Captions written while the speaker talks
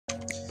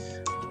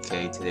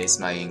Okay, today's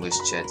my English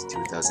chat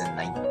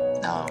 2009,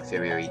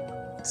 February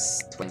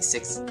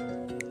 26th,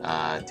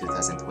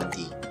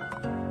 2020.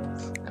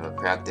 I'm a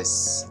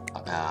practice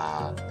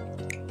about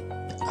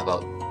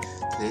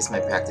today's my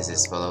practice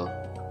is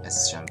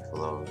as shown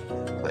below.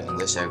 For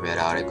English, I read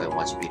article and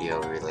watched video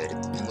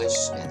related to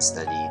English and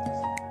studied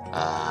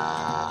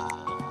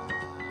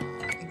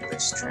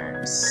English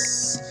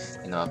terms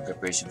in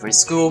preparation for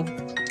school.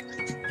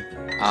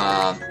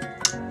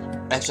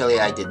 Actually,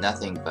 I did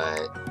nothing,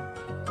 but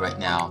right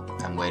now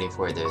I'm waiting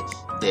for the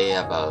day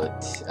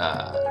about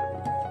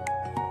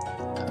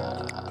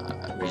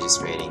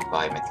registering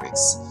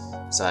biometrics.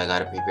 So I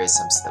gotta prepare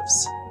some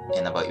steps.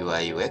 And about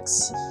UI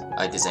UX,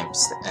 I study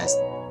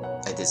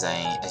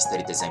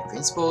design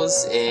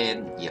principles,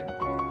 and yeah,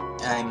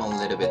 I'm a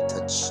little bit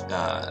touched.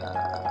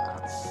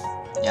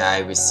 Yeah, I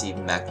received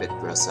MacBook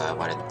Pro, so I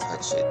wanted to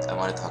touch it. I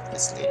want to talk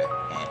this later.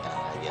 And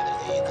the other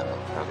day, I'm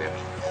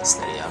programming, I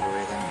study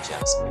algorithm in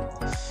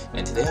JavaScript.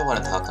 And today I want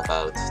to talk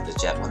about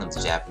one of the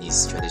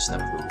Japanese traditional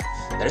food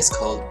that is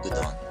called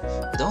udon.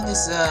 Udon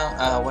is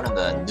one of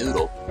the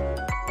noodle,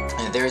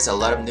 and there is a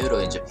lot of noodle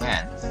in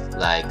Japan,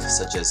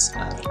 such as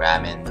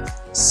ramen,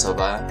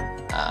 soba,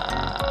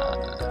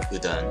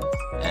 udon,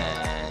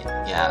 and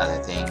yeah, other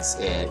things.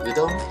 And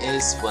udon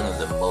is one of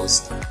the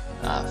most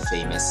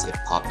famous and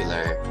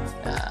popular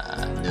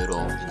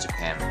noodle in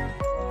Japan.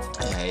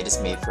 It is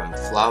made from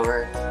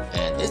flour,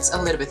 and it's a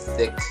little bit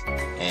thick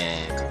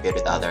and compared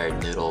with other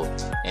noodle,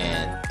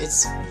 and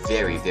it's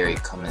very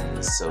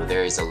common. So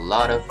there is a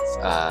lot of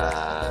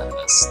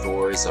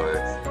stores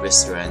or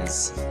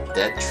restaurants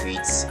that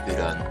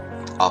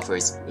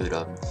offers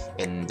udon,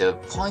 and the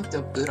point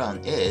of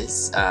udon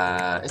is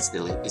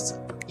it's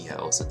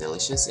also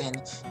delicious,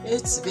 and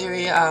it's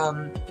very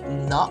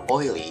not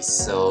oily,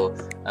 so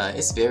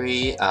it's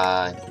very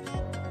I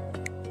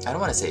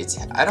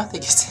don't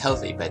think it's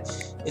healthy, but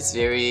it's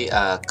very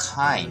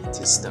kind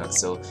to stomach.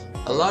 So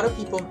a lot of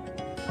people,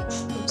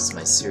 oops,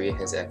 my Siri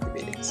has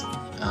activated.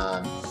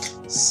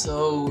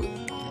 So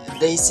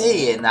they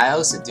say, and I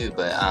also do,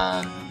 but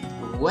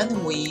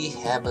when we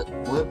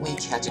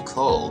catch a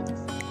cold,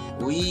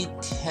 we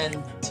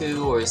tend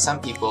to, or some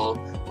people,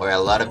 or a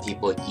lot of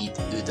people, eat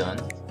udon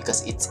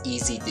because it's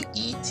easy to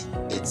eat.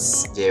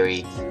 It's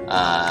very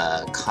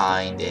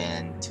kind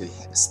and to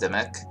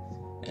stomach,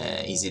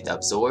 easy to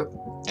absorb,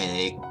 and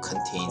it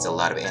contains a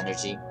lot of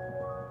energy.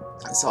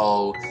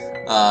 So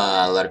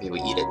a lot of people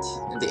eat it.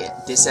 And the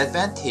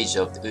disadvantage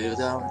of the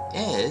udon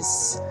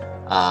is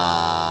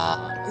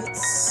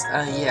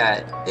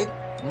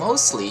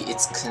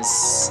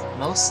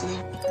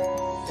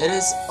it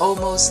is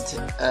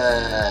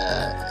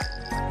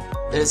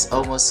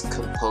almost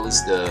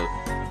composed of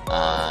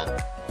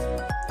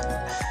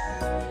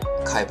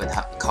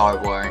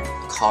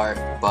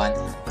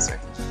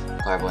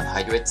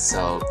carbohydrates,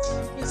 so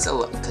it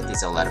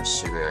contains a lot of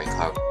sugar and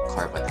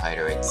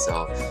carbohydrates.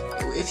 So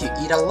if you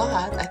eat a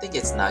lot, I think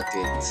it's not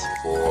good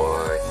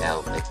for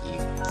health.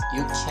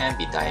 You can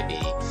be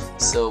diabetic.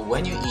 So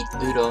when you eat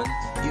udon,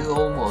 you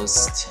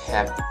almost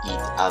have to eat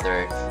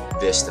other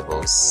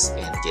vegetables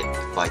and get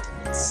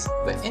vitamins.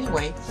 But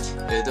anyway,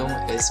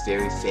 udon is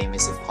very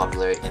famous and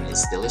popular, and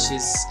it's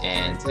delicious.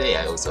 And today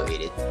I also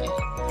ate it, and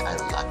I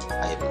like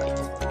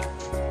it.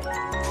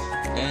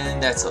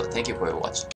 And that's all. Thank you for watching.